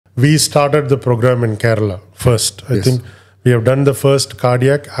We started the program in Kerala first. I think we have done the first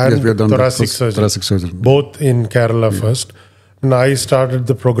cardiac and thoracic surgery. Both in Kerala first. And I started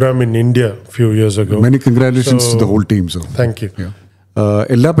the program in India a few years ago. Many congratulations to the whole team. So. Thank you.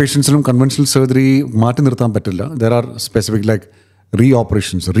 All patients in conventional surgery, there are specific like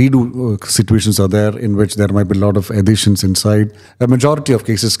re-operations, redo situations are there in which there might be a lot of additions inside. A majority of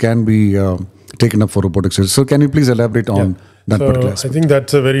cases can be taken up for robotic surgery. So can you please elaborate on that particular aspect? I think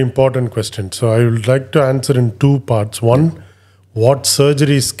that's a very important question. So I would like to answer in two parts. One, what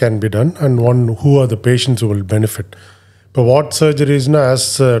surgeries can be done, and one, who are the patients who will benefit. But what surgeries,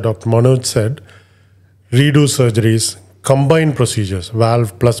 as Dr. Manoj said, redo surgeries, combined procedures,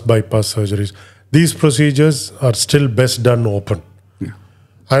 valve plus bypass surgeries. These procedures are still best done open.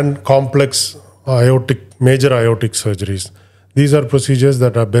 And complex major aortic surgeries. These are procedures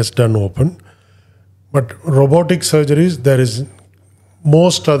that are best done open. But robotic surgeries, there is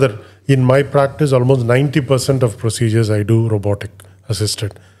most other, in my practice, almost 90% of procedures I do robotic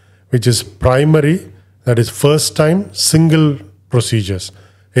assisted, which is primary, that is first time, single procedures,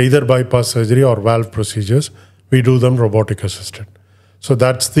 either bypass surgery or valve procedures, we do them robotic assisted. So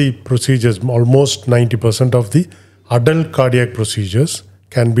that's the procedures. Almost 90% of the adult cardiac procedures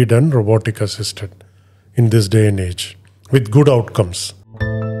can be done robotic assisted in this day and age with good outcomes.